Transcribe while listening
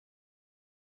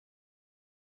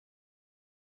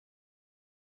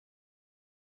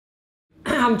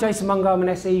I'm Jason Monger, I'm an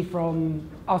SE from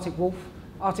Arctic Wolf.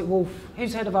 Arctic Wolf,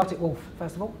 who's heard of Arctic Wolf,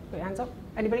 first of all? Put your hands up.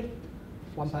 Anybody?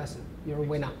 One person. You're a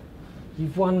winner.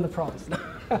 You've won the prize.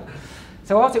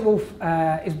 So Arctic Wolf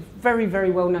is very, very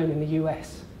well known in the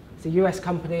US. It's a US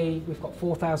company, we've got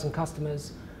 4,000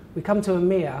 customers. We come to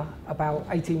EMEA about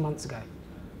 18 months ago,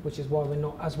 which is why we're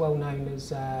not as well known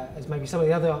as maybe some of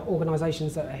the other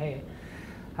organisations that are here.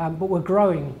 But we're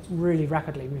growing really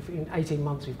rapidly. In 18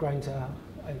 months we've grown to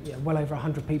well over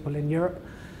 100 people in Europe.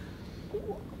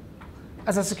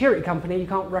 As a security company, you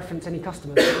can't reference any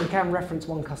customers, but we can reference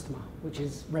one customer, which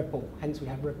is Red Bull. Hence we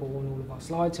have Red Bull on all of our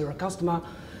slides, who are a customer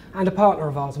and a partner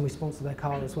of ours, and we sponsor their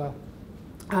car as well.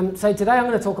 So today I'm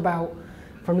going to talk about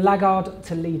from laggard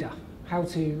to leader, how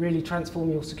to really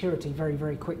transform your security very,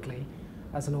 very quickly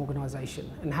as an organisation,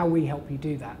 and how we help you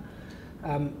do that.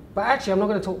 But actually I'm not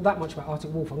going to talk that much about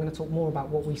Arctic Wolf. I'm going to talk more about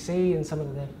what we see and some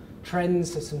of the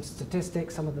trends, so some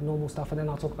statistics, some of the normal stuff, and then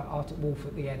I'll talk about Arctic Wolf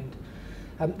at the end.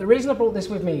 The reason I brought this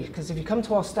with me is because if you come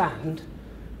to our stand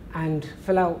and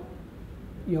fill out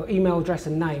your email address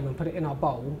and name and put it in our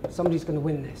bowl, somebody's going to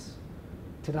win this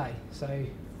today. So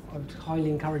I would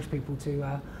highly encourage people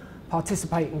to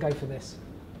participate and go for this.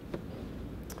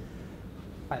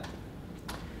 Right.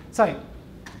 So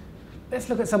let's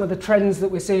look at some of the trends that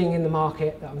we're seeing in the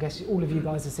market that I guess all of you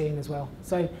guys are seeing as well.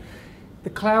 So the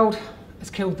cloud has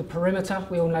killed the perimeter.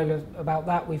 We all know about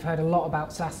that. We've heard a lot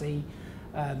about SASE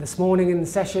this morning in the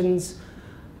sessions.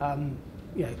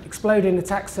 Exploding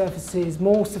attack surfaces,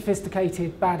 more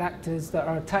sophisticated bad actors that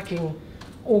are attacking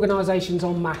organisations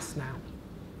en masse now.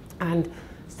 And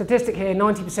statistic here,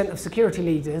 90% of security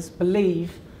leaders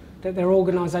believe that their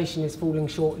organisation is falling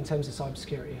short in terms of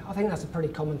cybersecurity. I think that's a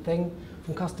pretty common thing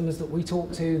from customers that we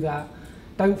talk to that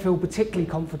don't feel particularly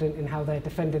confident in how they're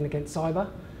defending against cyber.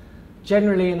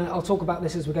 Generally, and I'll talk about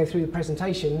this as we go through the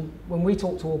presentation, when we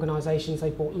talk to organisations,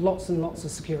 they've bought lots and lots of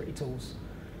security tools.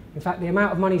 In fact, the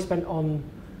amount of money spent on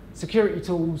security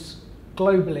tools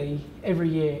globally every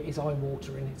year is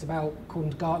eye-watering. It's about, according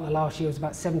to Gartner last year, it was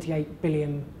about $78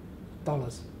 billion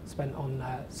spent on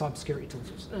cybersecurity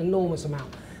tools. It's an enormous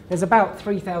amount. There's about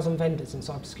 3,000 vendors in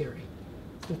cybersecurity.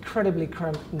 It's an incredibly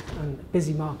cramped and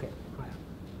busy market.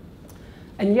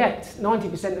 And yet,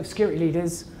 90% of security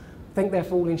leaders think they're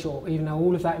falling short, even though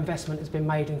all of that investment has been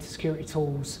made into security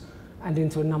tools and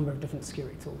into a number of different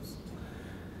security tools.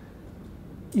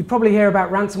 You probably hear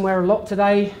about ransomware a lot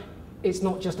today. It's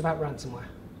not just about ransomware.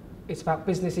 It's about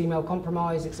business email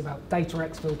compromise, it's about data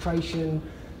exfiltration.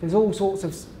 There's all sorts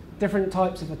of different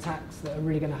types of attacks that are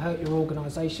really going to hurt your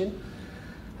organisation.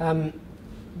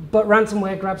 But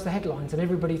ransomware grabs the headlines and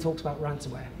everybody talks about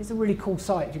ransomware. It's a really cool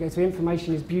site. If you go to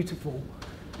Information is Beautiful,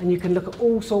 and you can look at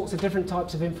all sorts of different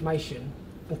types of information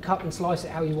and cut and slice it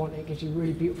how you want. It gives you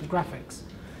really beautiful graphics.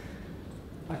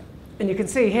 And you can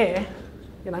see here,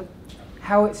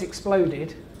 how it's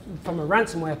exploded from a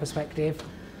ransomware perspective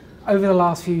over the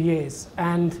last few years.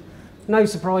 And no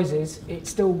surprises,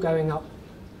 it's still going up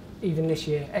even this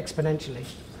year exponentially.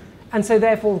 And so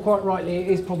therefore, quite rightly, it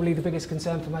is probably the biggest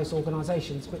concern for most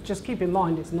organisations. But just keep in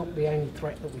mind, it's not the only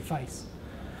threat that we face.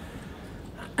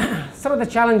 Some of the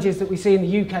challenges that we see in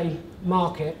the UK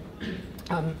market,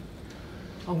 I'm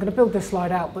going to build this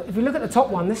slide out, but if you look at the top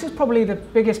one, this is probably the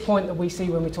biggest point that we see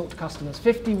when we talk to customers.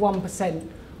 51%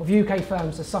 of UK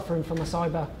firms are suffering from a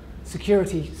cyber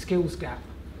security skills gap.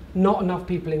 Not enough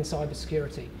people in cyber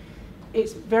security.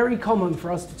 It's very common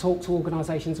for us to talk to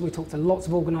organisations, we talk to lots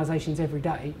of organisations every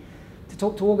day, to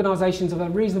talk to organisations of a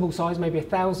reasonable size, maybe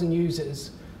 1,000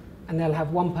 users, and they'll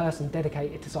have one person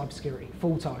dedicated to cybersecurity,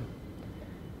 full-time.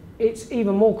 It's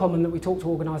even more common that we talk to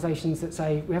organisations that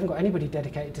say, we haven't got anybody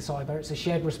dedicated to cyber, it's a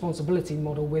shared responsibility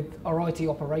model with our IT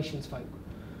operations folk.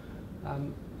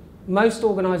 Most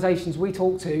organisations we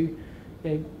talk to,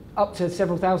 up to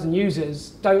several thousand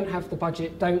users, don't have the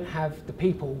budget, don't have the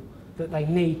people that they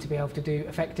need to be able to do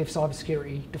effective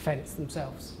cybersecurity defence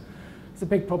themselves. It's a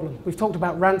big problem. We've talked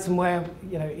about ransomware,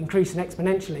 increasing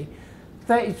exponentially.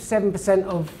 37%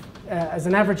 of, as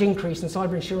an average increase in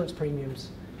cyber insurance premiums.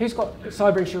 Who's got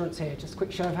cyber insurance here? Just a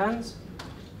quick show of hands.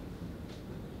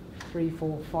 3,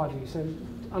 4, 5 of you. So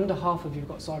under half of you have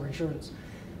got cyber insurance.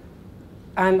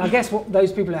 And I guess what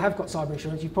those people that have got cyber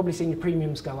insurance, you've probably seen your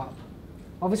premiums go up.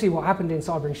 Obviously what happened in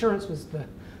cyber insurance was the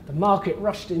market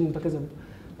rushed in because of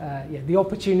the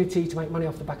opportunity to make money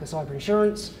off the back of cyber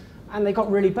insurance, and they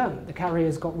got really burnt. The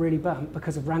carriers got really burnt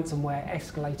because of ransomware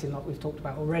escalating like we've talked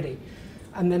about already.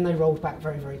 And then they rolled back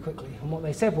very, very quickly. And what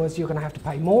they said was, you're going to have to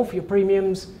pay more for your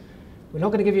premiums, we're not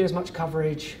going to give you as much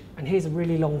coverage, and here's a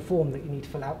really long form that you need to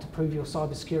fill out to prove your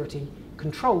cybersecurity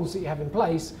controls that you have in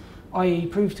place, i.e.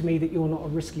 prove to me that you're not a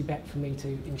risky bet for me to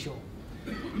insure.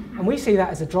 And we see that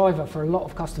as a driver for a lot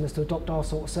of customers to adopt our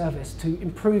sort of service, to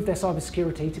improve their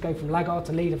cybersecurity, to go from laggard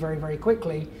to leader very, very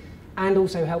quickly, and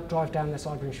also help drive down their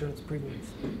cyber insurance premiums.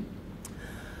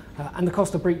 And the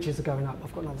cost of breaches are going up.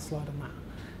 I've got another slide on that.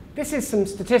 This is some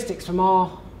statistics from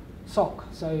our SOC.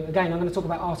 So again, I'm going to talk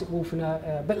about Arctic Wolf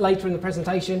a bit later in the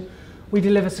presentation. We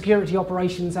deliver security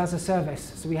operations as a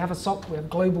service. So we have a SOC, we have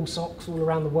global SOCs all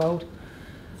around the world.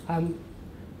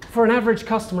 For an average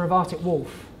customer of Arctic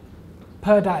Wolf,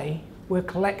 per day, we're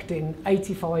collecting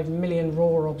 85 million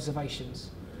raw observations.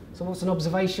 So what's an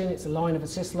observation? It's a line of a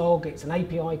syslog, it's an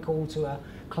API call to a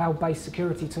cloud-based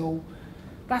security tool.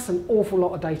 That's an awful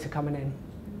lot of data coming in.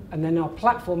 And then our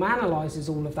platform analyzes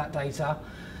all of that data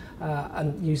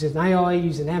and using AI,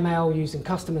 using ML, using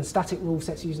custom and static rule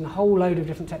sets, using a whole load of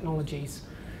different technologies.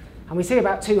 And we see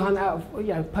about 200 out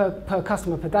of, per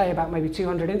customer per day, about maybe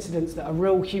 200 incidents that a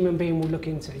real human being will look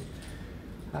into.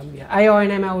 AI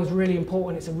and ML is really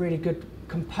important. It's a really good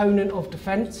component of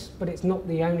defense, but it's not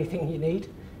the only thing you need.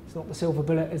 It's not the silver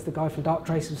bullet, as the guy from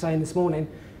Darktrace was saying this morning.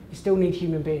 You still need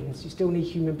human beings. You still need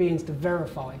human beings to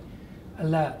verify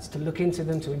alerts, to look into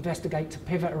them, to investigate, to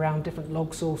pivot around different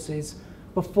log sources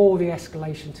before the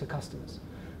escalation to customers.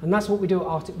 And that's what we do at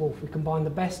Arctic Wolf. We combine the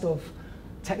best of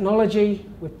technology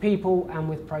with people and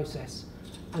with process.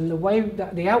 And the way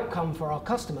that the outcome for our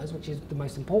customers, which is the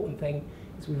most important thing,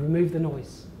 is we remove the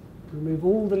noise. We remove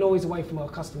all the noise away from our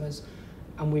customers,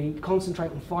 and we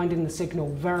concentrate on finding the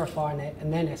signal, verifying it,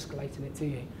 and then escalating it to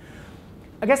you.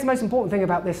 I guess the most important thing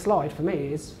about this slide for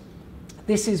me is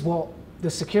this is what the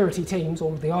security teams,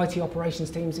 or the IT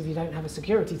operations teams if you don't have a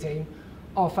security team,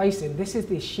 are facing. This is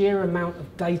the sheer amount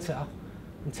of data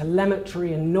and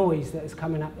telemetry and noise that is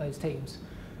coming at those teams.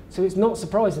 So it's not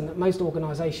surprising that most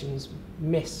organisations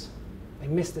miss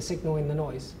the signal in the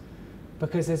noise,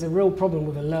 because there's a real problem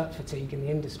with alert fatigue in the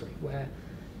industry, where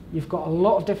you've got a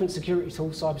lot of different security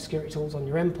tools, cybersecurity tools on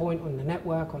your endpoint, on the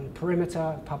network, on the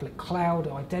perimeter, public cloud,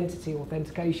 identity,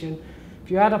 authentication.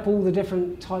 If you add up all the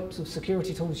different types of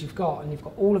security tools you've got, and you've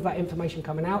got all of that information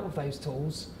coming out of those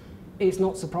tools, it's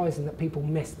not surprising that people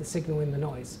miss the signal in the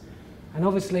noise. And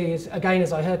obviously, again,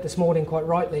 as I heard this morning quite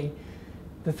rightly,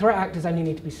 the threat actors only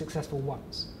need to be successful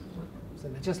once. So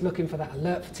they're just looking for that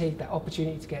alert fatigue, that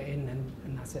opportunity to get in,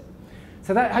 and that's it.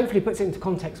 So that hopefully puts into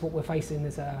context what we're facing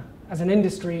as an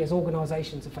industry, as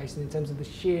organisations are facing in terms of the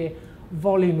sheer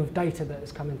volume of data that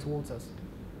is coming towards us.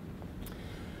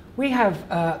 We have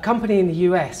a company in the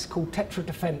US called Tetra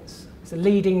Defense. It's a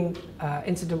leading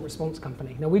incident response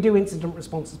company. Now, we do incident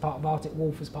response as part of Arctic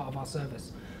Wolf, as part of our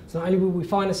service. So not only will we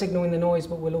find a signal in the noise,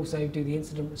 but we'll also do the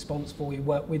incident response for you,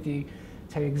 work with you,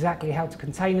 tell you exactly how to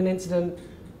contain an incident,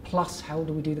 plus how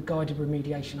do we do the guided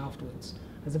remediation afterwards.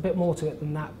 There's a bit more to it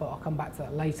than that, but I'll come back to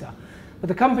that later. But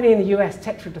the company in the US,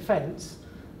 Tetra Defense,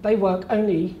 they work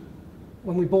only,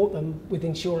 when we bought them, with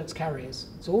insurance carriers.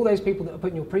 So all those people that are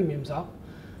putting your premiums up,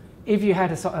 if you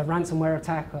had a ransomware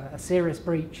attack, a serious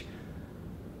breach,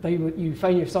 you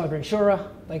phone your cyber insurer,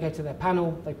 they go to their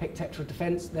panel, they pick Tetra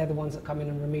Defense, they're the ones that come in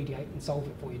and remediate and solve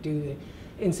it for you, do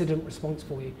the incident response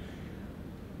for you.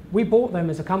 We bought them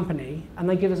as a company, and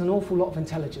they give us an awful lot of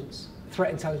intelligence,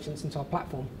 threat intelligence into our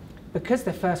platform. Because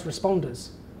they're first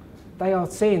responders, they are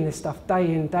seeing this stuff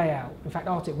day in, day out. In fact,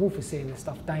 Arctic Wolf is seeing this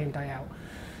stuff day in, day out.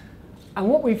 And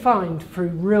what we find through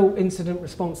real incident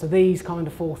response are these kind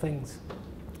of four things.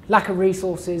 Lack of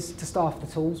resources to staff the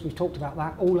tools, we've talked about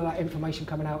that, all of that information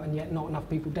coming out and yet not enough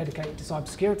people dedicated to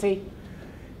cybersecurity.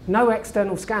 No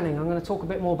external scanning, I'm going to talk a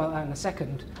bit more about that in a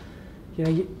second.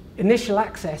 Initial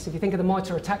access, if you think of the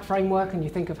MITRE attack framework and you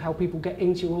think of how people get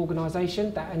into your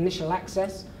organisation, that initial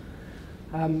access,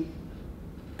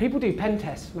 people do pen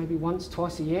tests maybe once,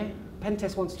 twice a year. Pen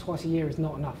tests once, twice a year is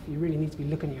not enough. You really need to be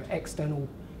looking at your external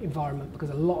environment, because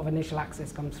a lot of initial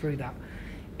access comes through that.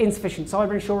 Insufficient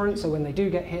cyber insurance, so when they do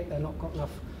get hit, they're not got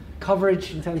enough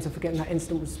coverage in terms of getting that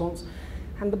instant response.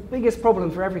 And the biggest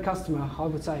problem for every customer, I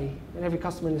would say, and every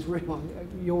customer in this room,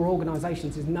 your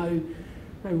organisations, is no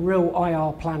real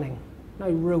IR planning, no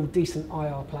real decent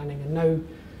IR planning, and no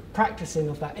practicing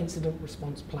of that incident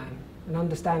response plan and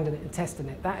understanding it and testing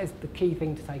it. That is the key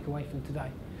thing to take away from today.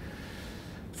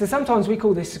 So sometimes we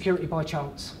call this security by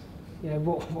chance.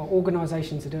 What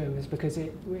organisations are doing is because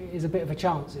it is a bit of a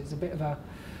chance. It's a bit of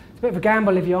a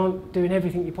gamble if you aren't doing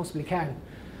everything you possibly can.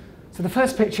 So the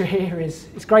first picture here is,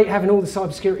 it's great having all the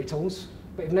cybersecurity tools,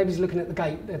 but if nobody's looking at the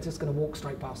gate, they're just going to walk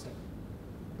straight past it.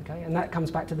 Okay, and that comes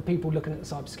back to the people looking at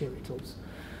the cybersecurity tools.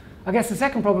 I guess the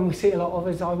second problem we see a lot of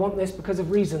is, I want this because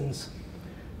of reasons.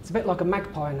 It's a bit like a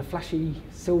magpie and a flashy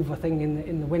silver thing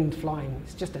in the wind flying.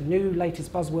 It's just a new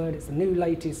latest buzzword. It's the new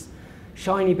latest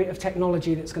shiny bit of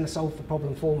technology that's going to solve the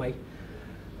problem for me.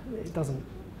 it doesn't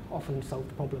often solve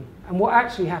the problem. And what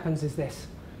actually happens is this.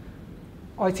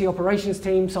 IT operations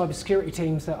teams, cybersecurity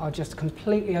teams that are just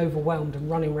completely overwhelmed and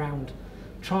running around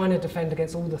trying to defend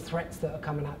against all the threats that are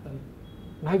coming at them.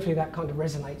 And hopefully that kind of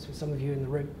resonates with some of you in the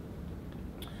room.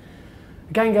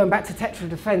 Again, going back to Tetra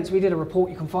Defence, we did a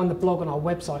report. You can find the blog on our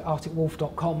website,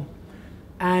 arcticwolf.com.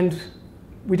 And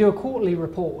we do a quarterly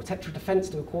report, or Tetra Defence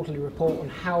do a quarterly report on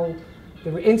how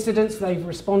the incidents they've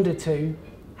responded to,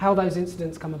 how those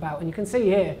incidents come about. And you can see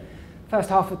here, first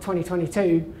half of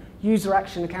 2022, user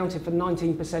action accounted for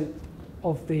 19%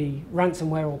 of the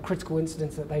ransomware or critical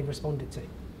incidents that they've responded to.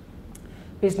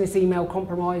 Business email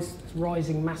compromise is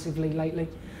rising massively lately.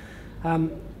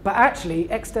 But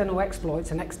actually, external exploits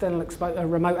and external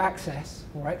remote access,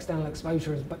 or external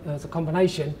exposure as a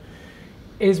combination,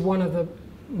 is one of the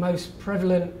most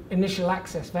prevalent initial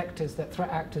access vectors that threat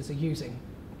actors are using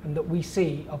and that we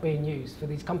see are being used. For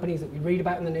these companies that we read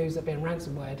about in the news that are being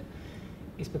ransomwared,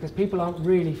 is because people aren't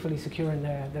really fully securing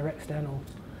their external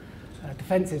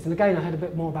defences. And again, I heard a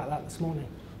bit more about that this morning.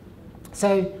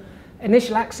 So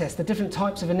initial access, the different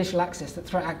types of initial access that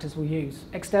threat actors will use.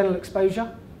 External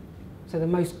exposure. So the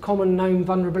most common known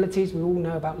vulnerabilities, we all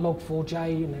know about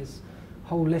Log4j, and there's a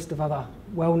whole list of other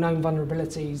well-known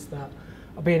vulnerabilities that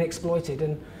are being exploited.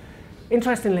 And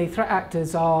interestingly, threat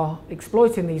actors are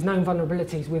exploiting these known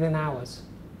vulnerabilities within hours.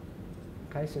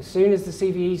 Okay, so as soon as the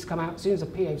CVEs come out, as soon as a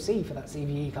POC for that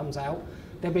CVE comes out,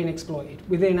 they're being exploited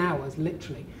within hours,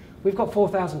 literally. We've got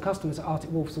 4,000 customers at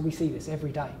Arctic Wolf, so we see this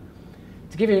every day.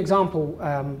 To give you an example,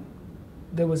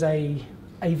 there was a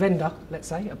vendor, let's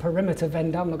say, a perimeter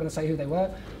vendor, I'm not going to say who they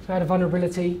were, who had a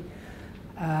vulnerability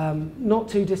not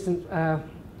too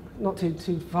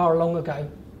far along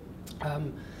ago.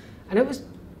 And it was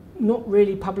not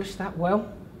really published that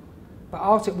well, but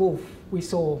Arctic Wolf, we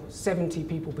saw 70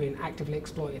 people being actively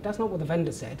exploited. That's not what the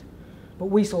vendor said, but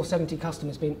we saw 70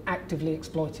 customers being actively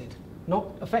exploited. Not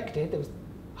affected, there was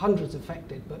hundreds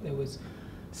affected, but there was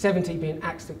 70 being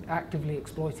actively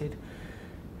exploited.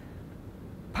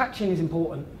 Patching is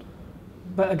important,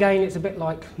 but again, it's a bit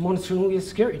like monitoring all your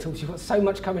security tools. You've got so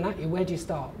much coming at you, where do you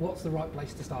start? What's the right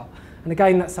place to start? And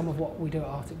again, that's some of what we do at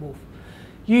Arctic Wolf.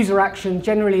 User action,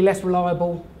 generally less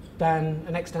reliable than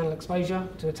an external exposure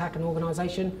to attack an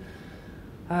organisation,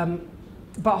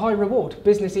 but high reward.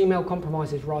 Business email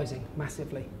compromise is rising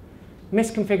massively.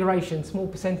 Misconfiguration, small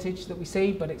percentage that we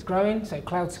see, but it's growing. So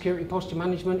cloud security posture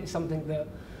management is something that,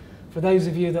 for those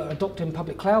of you that are adopting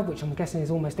public cloud, which I'm guessing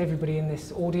is almost everybody in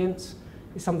this audience,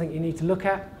 is something you need to look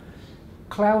at.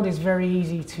 Cloud is very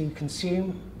easy to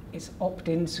consume. It's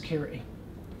opt-in security,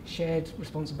 shared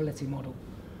responsibility model.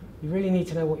 You really need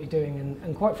to know what you're doing,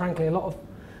 and quite frankly, a lot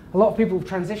of people have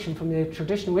transitioned from the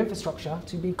traditional infrastructure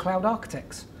to be cloud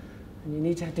architects, and you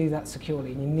need to do that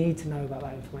securely, and you need to know about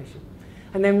that information.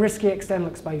 And then risky external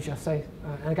exposure. So,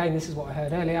 and again, this is what I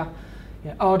heard earlier,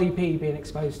 RDP being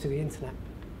exposed to the internet.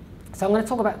 So I'm going to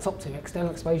talk about the top two,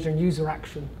 external exposure and user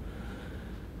action.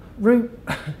 Root,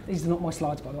 these are not my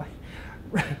slides, by the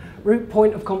way. Root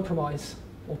point of compromise,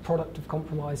 or product of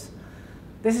compromise.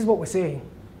 This is what we're seeing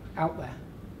out there.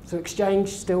 So Exchange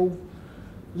still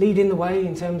leading the way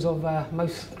in terms of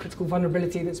most critical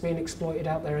vulnerability that's being exploited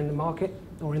out there in the market,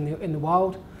 or in the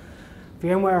wild.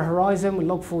 VMware Horizon with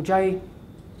Log4j,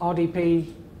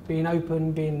 RDP being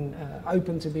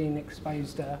open to being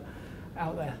exposed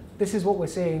out there. This is what we're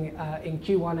seeing in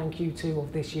Q1 and Q2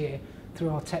 of this year through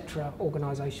our Tetra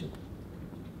organisation.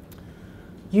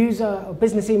 User or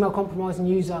business email compromise and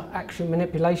user action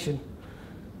manipulation.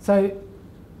 So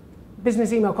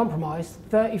business email compromise,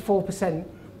 34%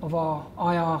 of our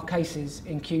IR cases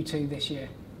in Q2 this year.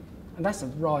 And that's a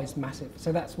rise massive.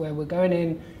 So that's where we're going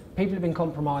in, people have been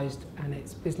compromised, and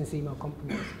it's business email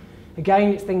compromise.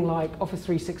 Again, it's things like Office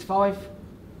 365.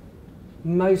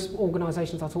 Most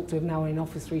organisations I talk to are now in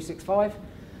Office 365.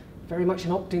 Very much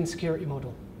an opt-in security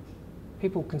model.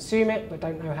 People consume it, but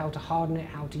don't know how to harden it,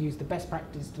 how to use the best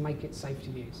practice to make it safe to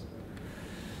use.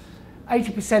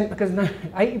 80%, because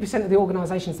 80% of the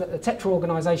organisations that the Tetra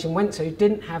organisation went to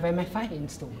didn't have MFA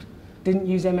installed, didn't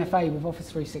use MFA with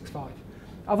Office 365.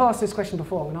 I've asked this question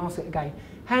before, I'm going to ask it again.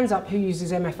 Hands up who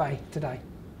uses MFA today?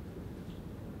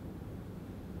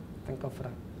 Thank God for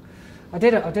that. I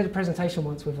did a presentation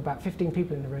once with about 15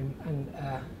 people in the room, and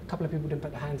a couple of people didn't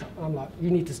put their hands up. And I'm like,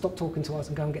 you need to stop talking to us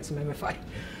and go and get some MFA.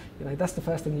 You know, that's the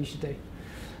first thing you should do.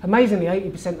 Amazingly,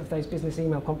 80% of those business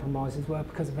email compromises were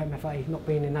because of MFA not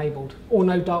being enabled, or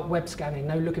no dark web scanning,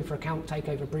 no looking for account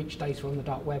takeover breach data on the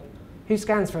dark web. Who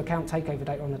scans for account takeover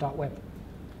data on the dark web?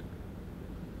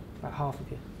 About half of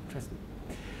you. Interesting.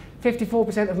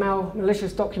 54% of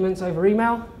malicious documents over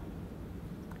email.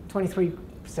 23%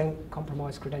 90%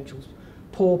 compromised credentials,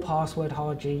 poor password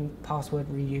hygiene, password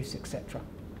reuse, etc.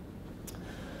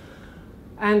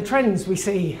 And trends we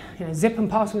see, zip and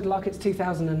password like it's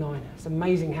 2009. It's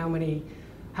amazing how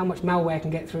much malware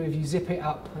can get through if you zip it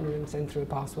up and then send through a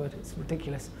password. It's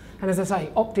ridiculous. And as I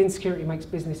say, opt-in security makes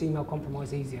business email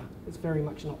compromise easier. It's very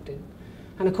much an opt-in.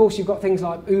 And of course, you've got things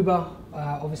like Uber,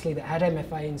 obviously, that had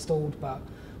MFA installed, but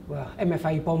were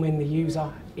MFA bombing the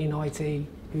user in IT,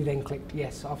 who then clicked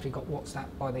yes after he got WhatsApp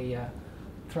by the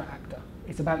threat actor.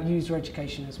 It's about user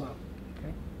education as well.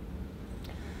 Okay?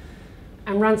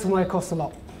 And ransomware costs a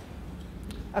lot.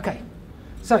 Okay,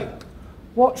 so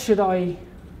what should I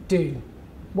do?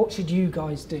 What should you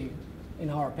guys do, in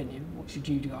our opinion? What should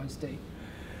you guys do?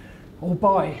 Or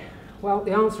buy? Well,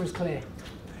 the answer is clear.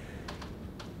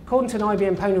 According to an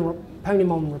IBM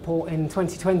Ponemon report in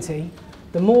 2020,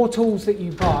 the more tools that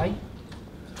you buy,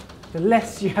 the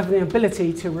less you have the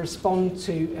ability to respond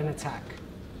to an attack.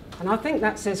 And I think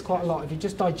that says quite a lot if you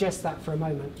just digest that for a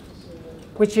moment,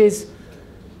 which is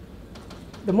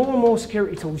the more and more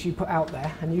security tools you put out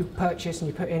there and you purchase and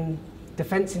you put in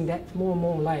defense in depth, more and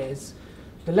more layers,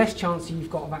 the less chance you've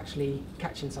got of actually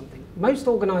catching something. Most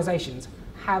organizations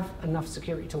have enough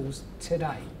security tools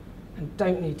today and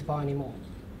don't need to buy any more.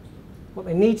 What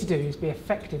they need to do is be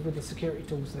effective with the security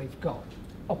tools they've got,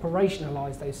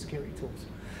 operationalize those security tools.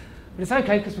 But it's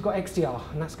okay because we've got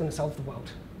XDR and that's going to solve the world.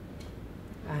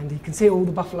 And you can see all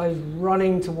the buffaloes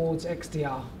running towards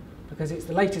XDR because it's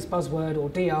the latest buzzword or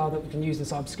DR that we can use in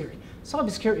cybersecurity.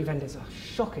 Cybersecurity vendors are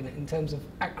shocking in terms of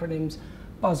acronyms,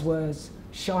 buzzwords,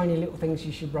 shiny little things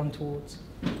you should run towards.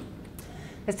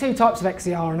 There's two types of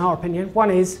XDR in our opinion.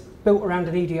 One is built around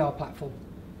an EDR platform.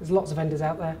 There's lots of vendors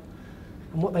out there.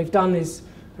 And what they've done is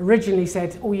originally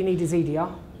said all you need is EDR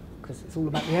because it's all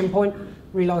about the endpoint,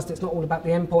 realised it's not all about the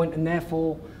endpoint and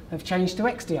therefore have changed to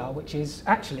XDR, which is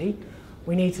actually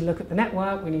we need to look at the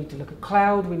network, we need to look at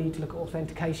cloud, we need to look at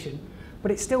authentication,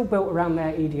 but it's still built around their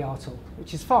EDR tool,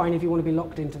 which is fine if you want to be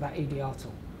locked into that EDR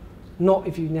tool, not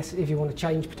if you want to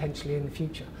change potentially in the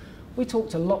future. We talk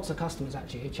to lots of customers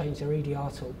actually who change their EDR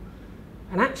tool,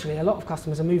 and actually a lot of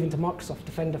customers are moving to Microsoft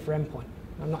Defender for Endpoint.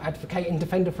 I'm not advocating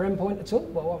Defender for Endpoint at all,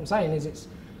 but what I'm saying is it's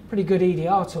a pretty good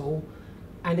EDR tool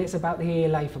and it's about the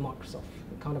ELA for Microsoft.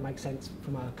 It kind of makes sense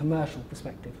from a commercial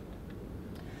perspective.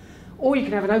 Or you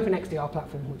can have an open XDR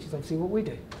platform, which is obviously what we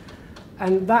do.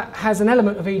 And that has an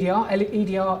element of EDR.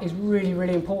 EDR is really,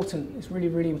 really important. It's really,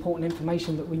 really important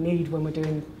information that we need when we're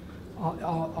doing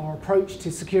our approach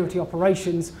to security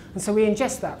operations. And so we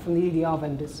ingest that from the EDR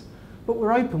vendors. But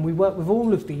we're open. We work with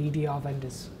all of the EDR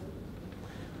vendors.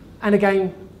 And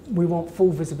again, we want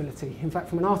full visibility. In fact,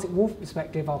 from an Arctic Wolf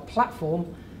perspective, our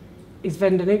platform is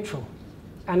vendor neutral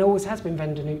and always has been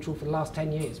vendor neutral for the last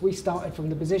 10 years. We started from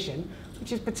the position,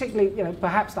 which is particularly,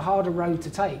 perhaps the harder road to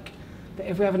take, that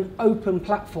if we have an open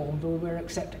platform where we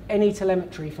accept any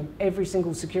telemetry from every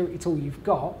single security tool you've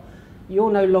got,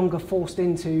 you're no longer forced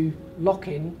into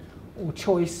lock-in or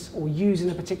choice or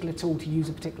using a particular tool to use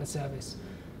a particular service.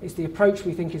 It's the approach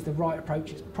we think is the right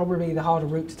approach. It's probably the harder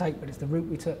route to take, but it's the route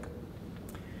we took.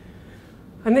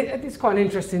 And it's quite an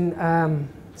interesting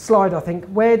slide, I think.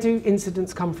 Where do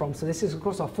incidents come from? So this is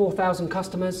across our 4,000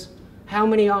 customers. How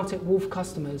many Arctic Wolf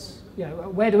customers?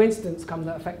 Where do incidents come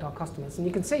that affect our customers? And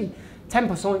you can see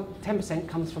 10%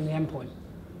 comes from the endpoint,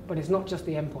 but it's not just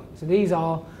the endpoint. So these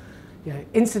are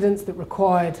incidents that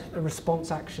required a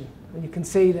response action. And you can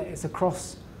see that it's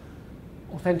across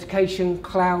authentication,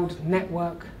 cloud,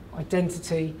 network,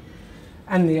 identity,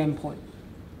 and the endpoint.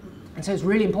 And so it's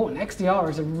really important. XDR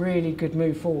is a really good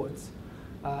move forwards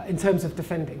in terms of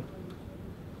defending.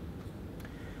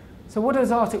 So what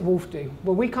does Arctic Wolf do?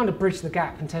 Well, we kind of bridge the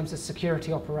gap in terms of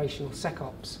security operation or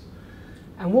SecOps.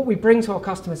 And what we bring to our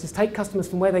customers is take customers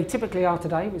from where they typically are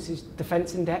today, which is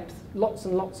defense in depth, lots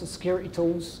and lots of security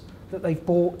tools that they've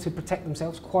bought to protect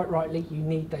themselves. Quite rightly, you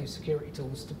need those security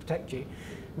tools to protect you.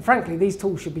 And frankly, these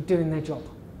tools should be doing their job.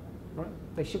 Right?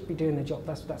 They should be doing their job.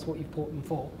 That's what you've bought them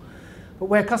for. But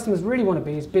where customers really want to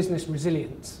be is business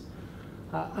resilience.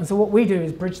 And so what we do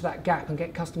is bridge that gap and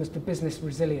get customers to business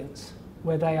resilience,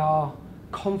 where they are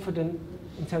confident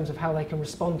in terms of how they can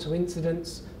respond to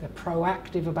incidents, they're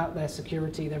proactive about their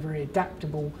security, they're very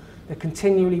adaptable, they're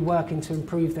continually working to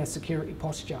improve their security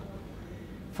posture.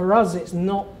 For us, it's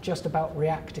not just about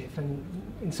reactive, and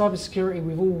in cybersecurity,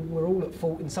 we're all at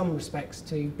fault in some respects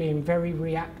to being very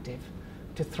reactive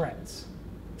to threats.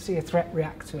 See a threat,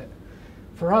 react to it.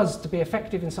 For us to be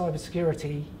effective in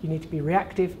cybersecurity, you need to be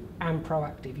reactive and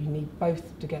proactive. You need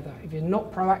both together. If you're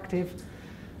not proactive,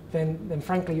 then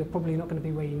frankly, you're probably not going to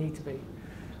be where you need to be.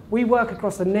 We work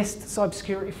across the NIST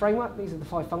cybersecurity framework. These are the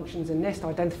 5 functions in NIST: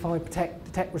 identify, protect,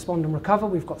 detect, respond and recover.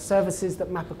 We've got services that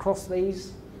map across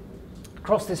these,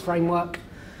 across this framework.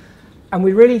 And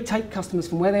we really take customers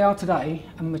from where they are today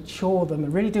and mature them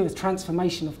and really do a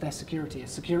transformation of their security, a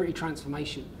security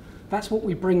transformation. That's what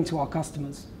we bring to our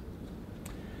customers.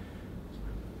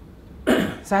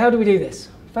 So how do we do this?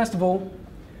 First of all,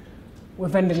 we're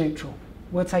vendor neutral.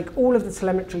 We'll take all of the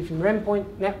telemetry from your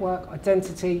endpoint, network,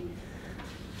 identity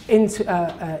into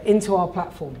our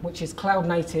platform, which is cloud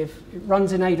native. It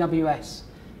runs in AWS.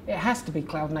 It has to be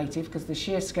cloud native because the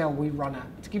sheer scale we run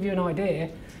at. To give you an idea,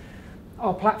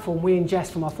 our platform, we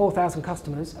ingest from our 4,000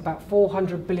 customers about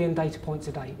 400 billion data points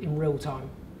a day in real time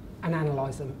and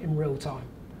analyze them in real time.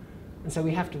 And so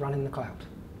we have to run in the cloud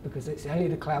because it's only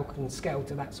the cloud can scale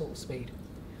to that sort of speed,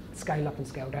 scale up and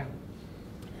scale down.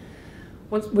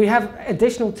 Once we have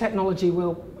additional technology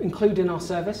we'll include in our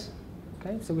service.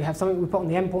 Okay, so we have something we put on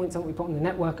the endpoint, something we put on the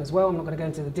network as well. I'm not going to go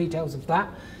into the details of that.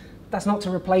 That's not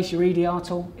to replace your EDR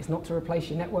tool. It's not to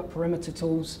replace your network perimeter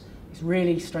tools. It's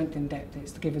really strength in depth.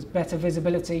 It's to give us better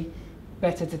visibility,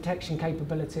 better detection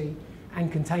capability,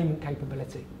 and containment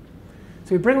capability.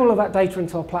 So we bring all of that data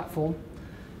into our platform,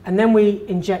 and then we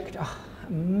inject a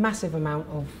massive amount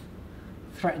of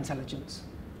threat intelligence.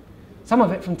 Some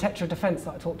of it from Tetra Defense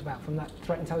that I talked about, from that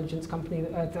threat intelligence company,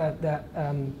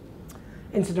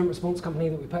 incident response company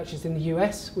that we purchased in the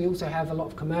US. We also have a lot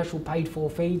of commercial paid-for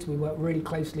feeds. We work really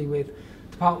closely with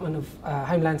Department of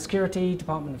Homeland Security,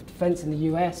 Department of Defense in the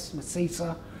US, with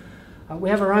CISA. We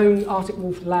have our own Arctic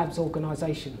Wolf Labs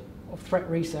organization of threat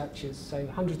researchers, so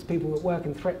hundreds of people that work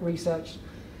in threat research,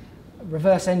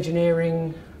 reverse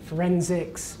engineering,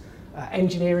 forensics,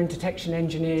 engineering, detection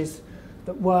engineers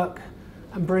that work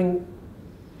and bring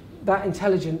that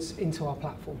intelligence into our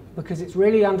platform because it's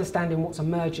really understanding what's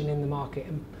emerging in the market.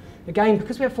 And again,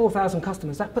 because we have 4,000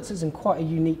 customers, that puts us in quite a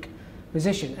unique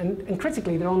position. And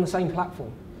critically, they're on the same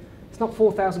platform. It's not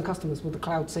 4,000 customers with the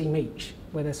cloud seam each,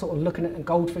 where they're sort of looking at a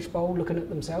goldfish bowl, looking at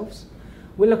themselves.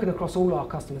 We're looking across all our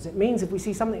customers. It means if we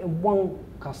see something in one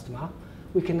customer,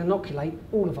 we can inoculate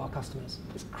all of our customers.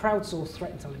 It's crowdsourced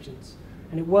threat intelligence,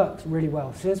 and it works really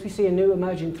well. As soon as we see a new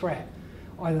emerging threat,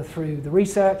 either through the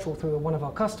research or through one of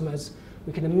our customers,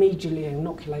 we can immediately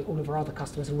inoculate all of our other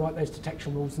customers and write those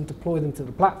detection rules and deploy them to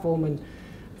the platform and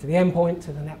to the endpoint,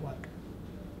 to the network.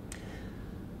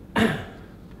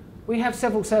 We have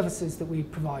several services that we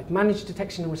provide. Managed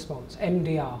Detection and Response,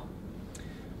 MDR.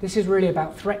 This is really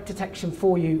about threat detection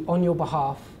for you on your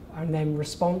behalf, and then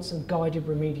response and guided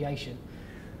remediation.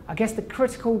 I guess the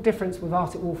critical difference with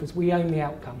Arctic Wolf is we own the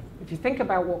outcome. If you think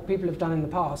about what people have done in the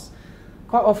past,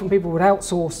 quite often people would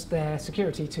outsource their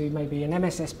security to maybe an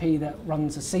MSSP that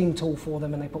runs a SIEM tool for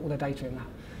them and they put all their data in that.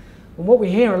 And what we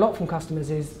hear a lot from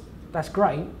customers is, that's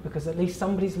great, because at least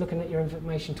somebody's looking at your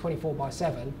information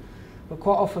 24/7, but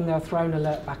quite often they'll throw an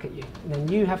alert back at you. And then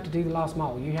you have to do the last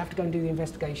mile. You have to go and do the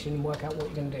investigation and work out what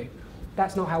you're going to do.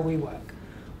 That's not how we work.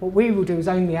 What we will do is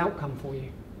own the outcome for you.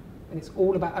 And it's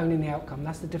all about owning the outcome.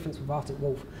 That's the difference with Arctic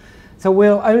Wolf. So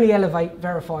we'll only elevate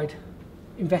verified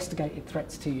investigated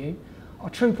threats to you. Our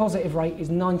true positive rate is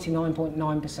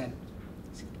 99.9%.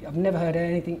 I've never heard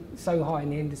anything so high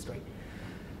in the industry.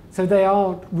 So they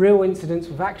are real incidents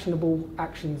with actionable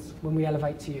actions when we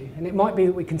elevate to you. And it might be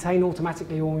that we contain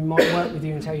automatically, or we might work with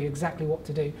you and tell you exactly what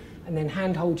to do, and then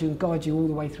handhold you and guide you all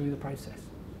the way through the process.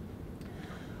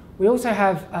 We also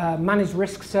have managed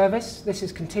risk service. This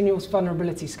is continuous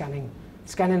vulnerability scanning.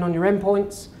 Scanning on your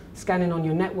endpoints, scanning on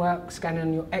your network, scanning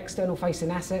on your external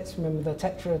facing assets. Remember the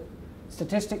Tetra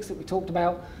statistics that we talked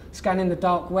about, scanning the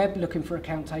dark web, looking for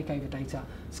account takeover data,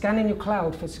 scanning your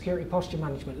cloud for security posture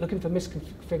management, looking for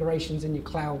misconfigurations in your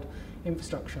cloud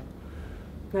infrastructure.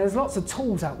 Now there's lots of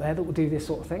tools out there that will do this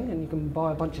sort of thing, and you can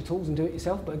buy a bunch of tools and do it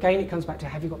yourself, but again it comes back to,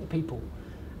 have you got the people?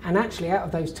 And actually out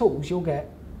of those tools you'll get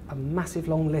a massive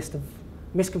long list of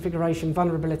misconfiguration,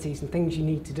 vulnerabilities and things you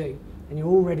need to do, and you're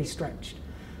already stretched.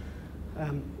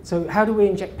 So how do we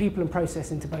inject people and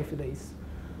process into both of these?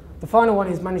 The final one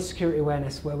is managed security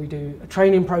awareness, where we do a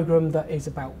training program that is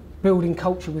about building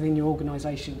culture within your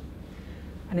organisation.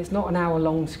 And it's not an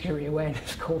hour-long security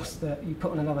awareness course that you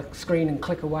put on another screen and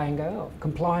click away and go, oh,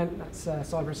 compliant, that's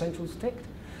Cyber Essentials ticked.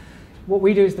 What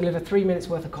we do is deliver 3 minutes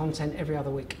worth of content every other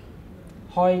week.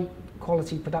 High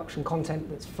quality production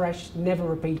content that's fresh, never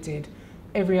repeated,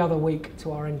 every other week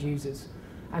to our end users,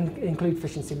 and include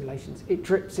phishing simulations. It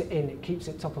drips it in, it keeps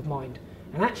it top of mind.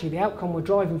 And actually the outcome we're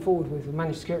driving forward with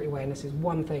managed security awareness is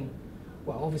one thing.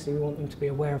 Well, obviously we want them to be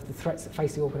aware of the threats that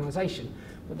face the organisation,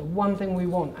 but the one thing we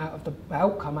want out of the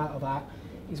outcome out of that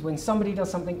is when somebody does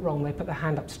something wrong, they put their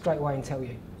hand up straight away and tell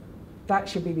you. That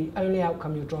should be the only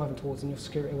outcome you're driving towards in your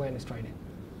security awareness training.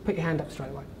 Put your hand up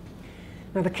straight away.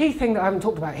 Now, the key thing that I haven't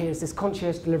talked about here is this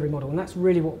concierge delivery model, and that's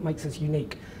really what makes us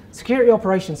unique. Security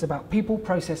operations is about people,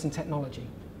 process, and technology.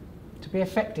 To be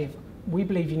effective, we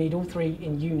believe you need all three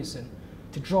in unison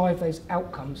to drive those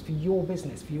outcomes for your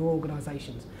business, for your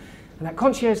organisations. And that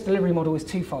concierge delivery model is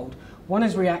twofold. One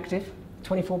is reactive,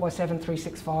 24/7,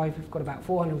 365. We've got about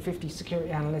 450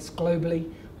 security analysts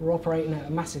globally. We're operating at a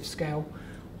massive scale.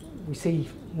 We see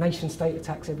nation-state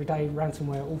attacks every day,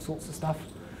 ransomware, all sorts of stuff.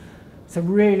 So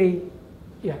really,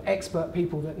 expert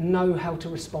people that know how to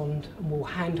respond and will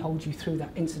handhold you through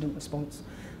that incident response.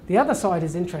 The other side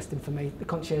is interesting for me, the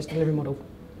concierge delivery model.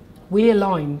 We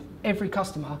align every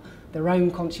customer their own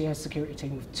concierge security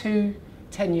team with 2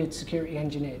 tenured security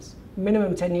engineers,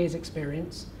 minimum 10 years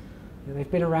experience. They've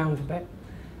been around a bit,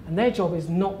 and their job is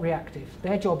not reactive.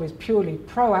 Their job is purely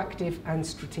proactive and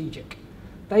strategic.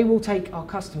 They will take our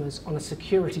customers on a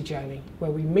security journey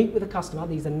where we meet with the customer.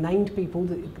 These are named people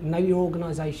that know your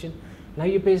organisation, know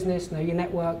your business, know your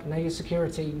network, know your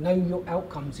security, know your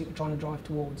outcomes that you're trying to drive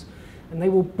towards. And they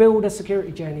will build a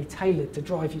security journey tailored to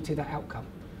drive you to that outcome,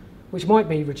 which might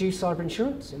be reduce cyber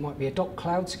insurance, it might be adopt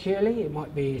cloud securely, it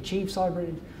might be achieve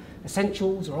cyber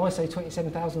essentials or ISO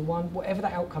 27001, whatever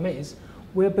that outcome is,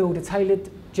 we'll build a tailored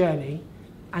journey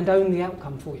and own the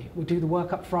outcome for you. We'll do the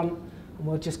work up front and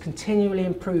we'll just continually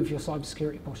improve your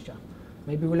cybersecurity posture.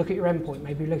 Maybe we'll look at your endpoint,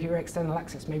 maybe we'll look at your external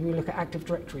access, maybe we'll look at Active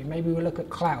Directory, maybe we'll look at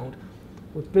cloud.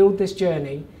 We'll build this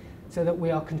journey so that we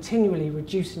are continually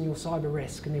reducing your cyber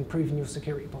risk and improving your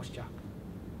security posture.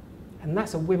 And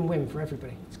that's a win-win for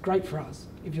everybody. It's great for us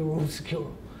if you're all secure,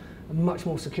 and much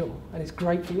more secure. And it's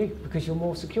great for you because you're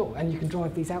more secure and you can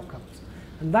drive these outcomes.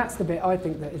 And that's the bit I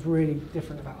think that is really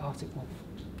different about Arctic Wolf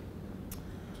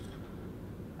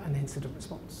and incident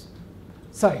response.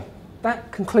 So that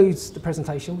concludes the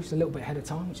presentation, which is a little bit ahead of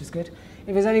time, which is good.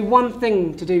 If there's only one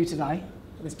thing to do today,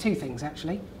 there's 2 things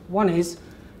actually. One is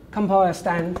come by our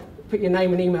stand, put your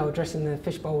name and email address in the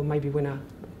fishbowl and maybe win a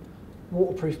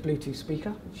waterproof Bluetooth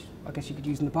speaker, which I guess you could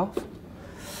use in the bath.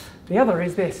 The other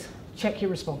is this, check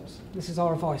your response. This is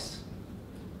our advice.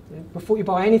 Before you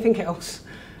buy anything else,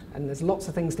 and there's lots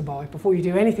of things to buy, before you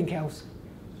do anything else,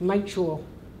 make sure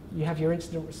you have your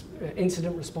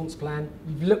incident response plan,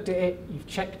 you've looked at it, you've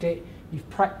checked it, you've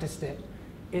practiced it.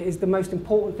 It is the most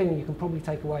important thing you can probably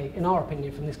take away, in our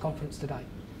opinion, from this conference today.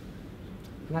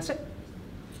 And that's it.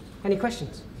 Any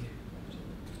questions?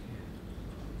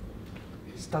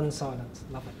 Stunned silence,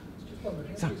 love it. Just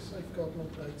wondering, how do you safeguard log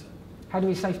data? How do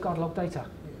we safeguard log data?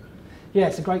 Yeah,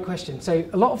 it's a great question. So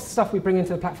a lot of the stuff we bring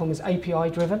into the platform is API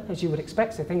driven, as you would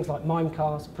expect. So things like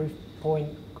Mimecast,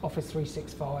 Proofpoint, Office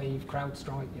 365,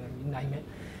 CrowdStrike, you name it,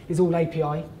 is all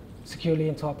API securely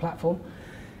into our platform.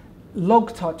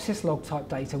 Log type, syslog type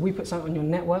data, we put something on your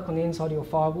network on the inside of your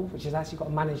firewall, which has actually got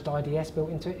a managed IDS built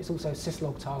into it. It's also a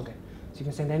syslog target. So you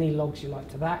can send any logs you like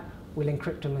to that. We'll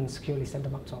encrypt them and securely send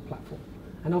them up to our platform.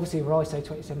 And obviously we're ISO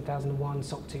 27001,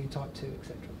 SOC 2, Type 2,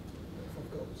 etc. If I've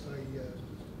got, say,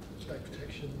 data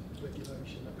protection,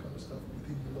 regulation, that kind of stuff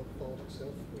within the log file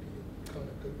itself, what do you kind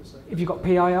of do to say? If you've got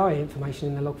PII information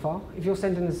in the log file, if you're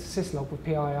sending us a syslog with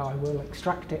PII, we'll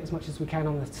extract it as much as we can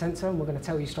on the sensor, and we're going to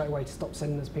tell you straight away to stop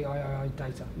sending us PII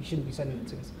data. You shouldn't be sending it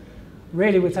to us.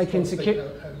 Really, we're taking security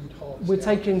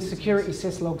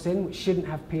syslogs in, which shouldn't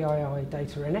have PII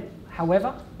data in it.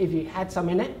 However, if you had some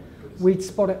in it, we'd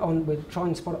try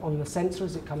and spot it on the sensor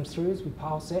as it comes through, as we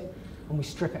pass it, and we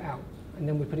strip it out. And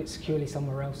then we put it securely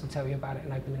somewhere else and tell you about it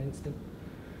in open instant.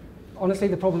 Honestly,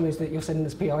 the problem is that you're sending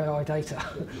us PII data.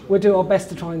 We'll do our best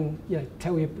to try and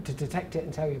tell you, to detect it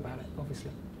and tell you about it, obviously.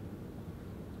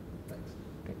 Thanks.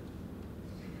 Okay.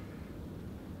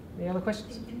 Any other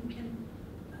questions? I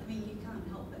mean, you can't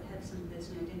help but have some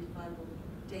personally identifiable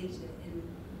data in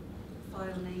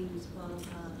file names, file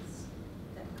paths,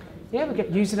 that kind of thing. Yeah, we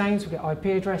get usernames, we get IP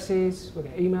addresses, we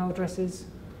get email addresses.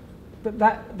 But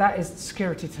that is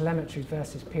security telemetry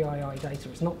versus PII data.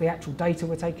 It's not the actual data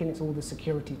we're taking, it's all the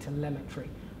security telemetry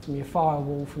from your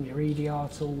firewall, from your EDR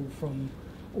tool, from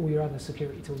all your other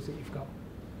security tools that you've got.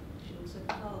 Sure, so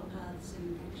file paths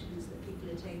and actions that people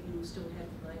are taking will still have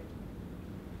like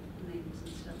names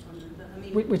and stuff on them. But, I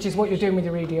mean, which is what you're doing with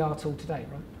your EDR tool today,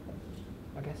 right?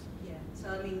 I guess. Yeah, so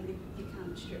I mean, you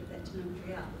can't strip that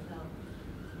telemetry out without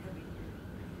having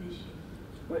an issue.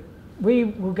 We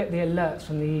will get the alerts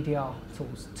from the EDR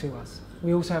tools to us.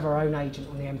 We also have our own agent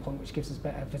on the endpoint, which gives us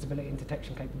better visibility and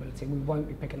detection capability, and we won't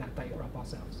be picking that data up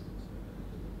ourselves.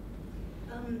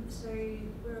 So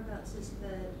whereabouts is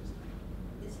the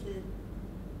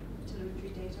telemetry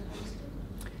data hosted?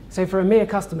 So for EMEA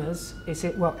customers,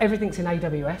 everything's in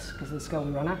AWS because of the scale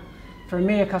we run at. For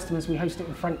EMEA customers, we host it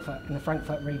in Frankfurt, in the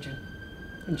Frankfurt region,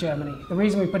 in Germany. The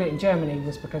reason we put it in Germany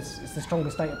was because it's the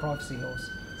strongest data privacy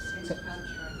laws. So,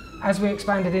 as we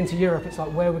expanded into Europe, it's like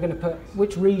where we're going to put,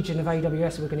 which region of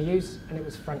AWS we're going to use, and it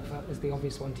was Frankfurt was the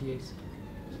obvious one to use.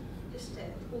 Just to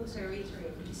also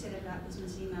reiterate what you said about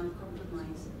business email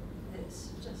compromise,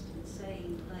 it's just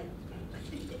insane. Like,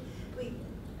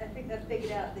 I think I've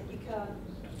figured out that you can't,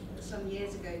 some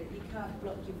years ago, that you can't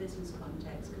block your business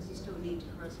contacts because you still need to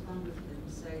correspond with them.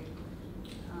 So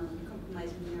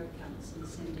compromising their accounts and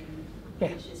sending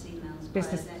malicious emails via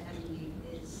that avenue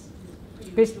is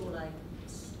pretty much all I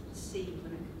see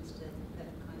when it comes to that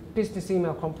kind of business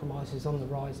email compromise is on the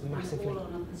rise massively. All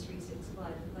on Office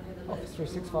 365. Office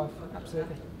 365,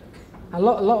 absolutely.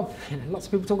 Lots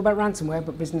of people talk about ransomware,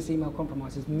 but business email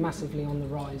compromise is massively on the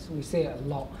rise. We see it a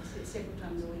lot. Several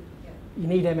times a week. Yeah. You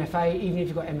need MFA. Even if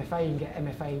you've got MFA, you can get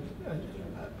MFA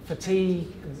fatigue.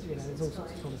 You know, there's all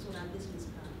sorts of problems.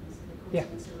 Yeah.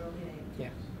 Yeah.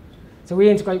 So we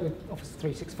integrate with Office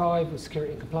 365, with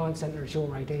Security and Compliance Center,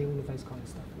 Azure AD, all of those kind of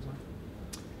stuff as well.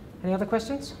 Any other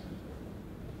questions?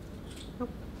 No?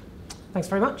 Thanks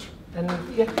very much. And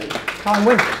yeah, try and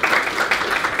win.